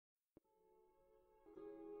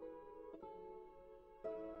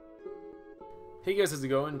Hey guys, how's it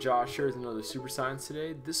going? Josh here with another Super Science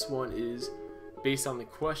today. This one is based on the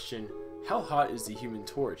question, how hot is the Human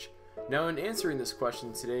Torch? Now in answering this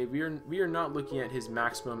question today, we are not looking at his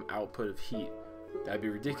maximum output of heat. That'd be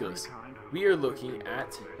ridiculous. We are looking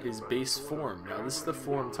at his base form. Now this is the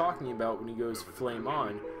form I'm talking about when he goes flame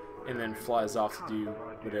on and then flies off to do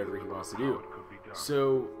whatever he wants to do.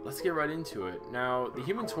 So let's get right into it. Now the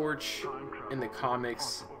Human Torch in the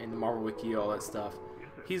comics and the Marvel Wiki, all that stuff,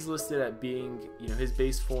 he's listed at being, his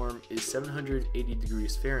base form is 780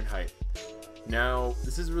 degrees Fahrenheit. Now,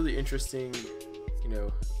 this is really interesting,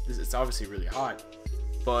 it's obviously really hot,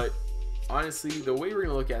 but honestly, the way we're going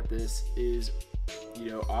to look at this is,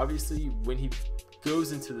 obviously when he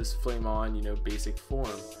goes into this flame on, basic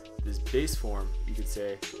form, this base form, you could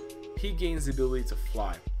say, he gains the ability to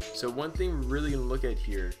fly. So one thing we're really going to look at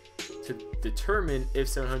here to determine if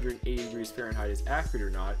 780 degrees Fahrenheit is accurate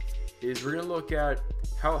or not is we're going to look at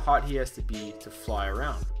how hot he has to be to fly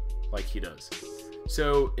around like he does.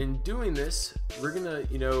 So in doing this, we're going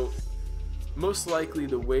to, most likely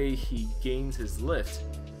the way he gains his lift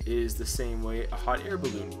is the same way a hot air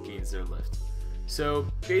balloon gains their lift. So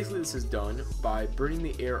basically this is done by burning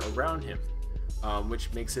the air around him,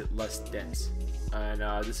 which makes it less dense. And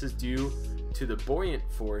this is due to the buoyant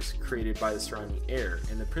force created by the surrounding air.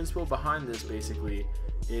 And the principle behind this basically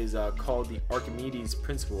is called the Archimedes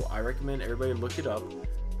principle. I recommend everybody look it up.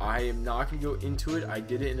 I am not going to go into it. I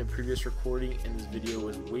did it in a previous recording and this video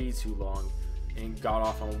was way too long and got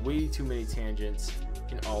off on way too many tangents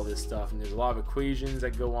and all this stuff, and there's a lot of equations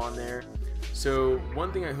that go on there. So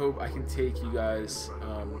one thing I hope I can take you guys,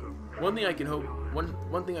 one thing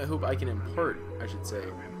I hope I can impart, I should say,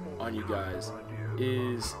 on you guys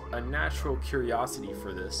is a natural curiosity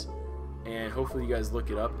for this, and hopefully you guys look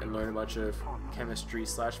it up and learn a bunch of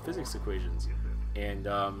chemistry/physics equations and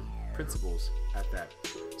principles at that.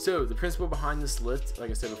 So the principle behind this lift, like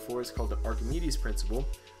I said before, is called the Archimedes principle,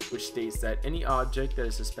 which states that any object that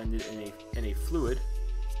is suspended in a fluid,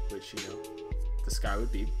 which the sky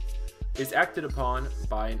would be, is acted upon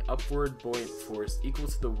by an upward buoyant force equal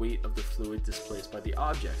to the weight of the fluid displaced by the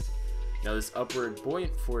object. Now this upward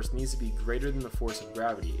buoyant force needs to be greater than the force of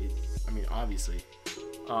gravity, obviously,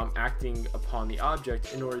 acting upon the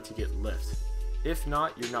object in order to get lift. If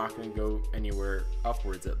not, you're not going to go anywhere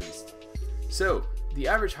upwards, at least. So the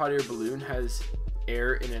average hot air balloon has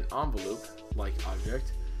air in an envelope-like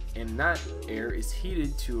object, and that air is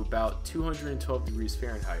heated to about 212 degrees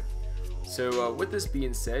Fahrenheit. So with this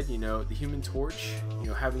being said, the Human Torch,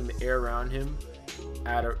 having the air around him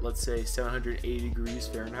at, let's say, 780 degrees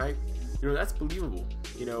Fahrenheit, that's believable,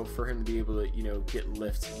 for him to be able to, get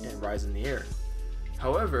lift and rise in the air.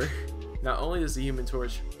 However, not only does the Human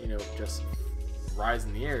Torch, just rise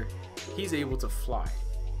in the air, he's able to fly.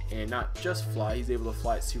 And not just fly, he's able to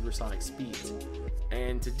fly at supersonic speeds.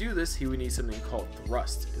 And to do this, he would need something called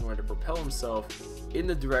thrust in order to propel himself in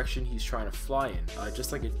the direction he's trying to fly in,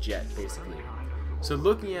 just like a jet, basically. So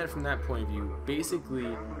looking at it from that point of view,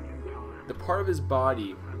 basically, the part of his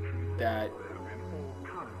body that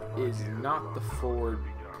is not the forward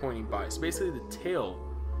pointing body, so basically the tail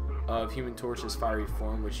of Human Torch's fiery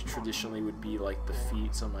form, which traditionally would be like the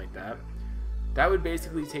feet, something like that, that would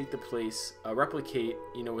basically take the place, replicate,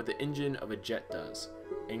 what the engine of a jet does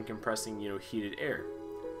in compressing, heated air.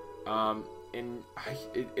 And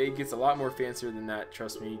it gets a lot more fancier than that,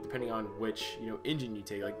 trust me, depending on which, engine you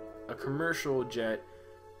take. Like a commercial jet,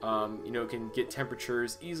 can get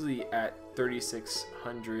temperatures easily at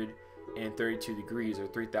 3,632 degrees or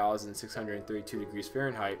 3,632 degrees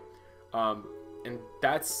Fahrenheit. And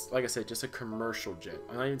that's, like I said, just a commercial jet.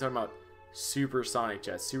 I'm not even talking about supersonic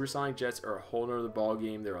jets. Supersonic jets are a whole nother ball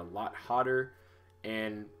game. They're a lot hotter,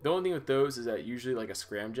 and the only thing with those is that usually, like a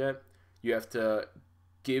scramjet, you have to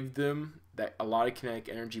give them that a lot of kinetic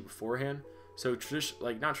energy beforehand. So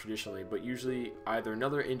not traditionally, but usually either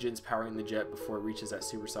another engine's powering the jet before it reaches that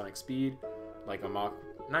supersonic speed, like a Mach,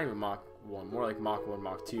 not even Mach 1, more like Mach 1,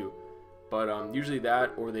 Mach 2. But usually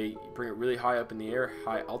that, or they bring it really high up in the air,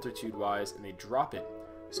 high altitude wise, and they drop it.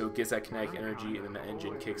 So it gets that kinetic energy, and then the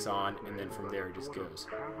engine kicks on, and then from there it just goes.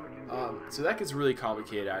 So that gets really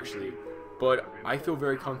complicated, actually. But I feel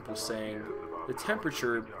very comfortable saying the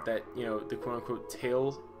temperature that, the quote-unquote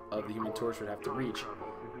tail of the Human Torch would have to reach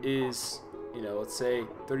is, let's say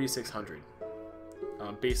 3,600,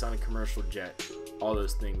 based on a commercial jet, all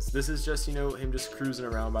those things. This is just, him just cruising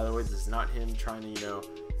around, by the way. This is not him trying to,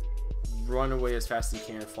 run away as fast as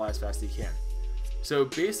he can, fly as fast as he can. So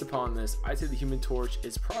based upon this, I'd say the Human Torch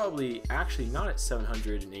is probably actually not at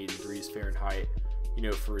 780 degrees Fahrenheit,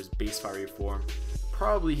 for his base fiery form.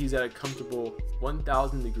 Probably he's at a comfortable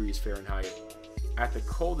 1,000 degrees Fahrenheit at the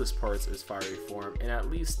coldest parts of his fiery form, and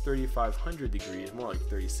at least 3,500 degrees, more like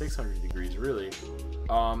 3,600 degrees really,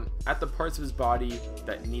 at the parts of his body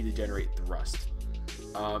that need to generate thrust.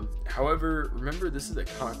 However, remember, this is a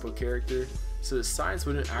comic book character, so the science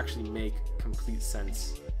wouldn't actually make complete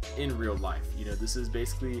sense in real life. You know, this is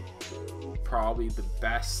basically probably the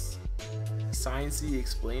best sciencey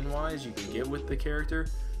explain wise you can get with the character,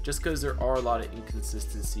 just because there are a lot of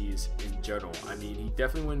inconsistencies in general. I mean, he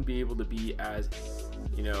definitely wouldn't be able to be as,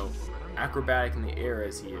 you know, acrobatic in the air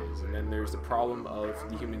as he is. And then there's the problem of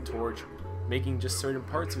the Human Torch making just certain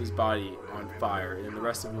parts of his body on fire, and then the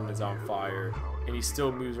rest of him is on fire, and he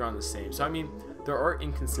still moves around the same. So I mean, there are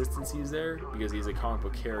inconsistencies there because he's a comic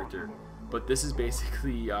book character, but this is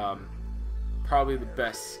basically probably the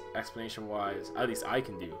best explanation wise, at least I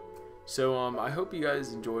can do. So I hope you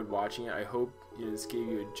guys enjoyed watching it. I hope this gave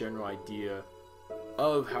you a general idea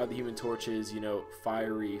of how the Human Torch's, you know,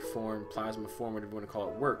 fiery form, plasma form, whatever you want to call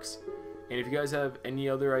it, works. And if you guys have any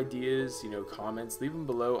other ideas, you know, comments, leave them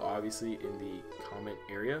below, obviously, in the comment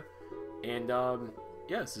area. And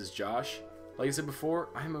yeah, this is Josh. Like I said before,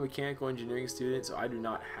 I'm a mechanical engineering student, so I do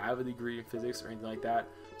not have a degree in physics or anything like that.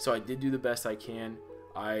 So I did do the best I can.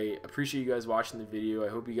 I appreciate you guys watching the video. I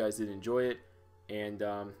hope you guys did enjoy it. And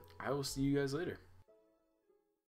I will see you guys later.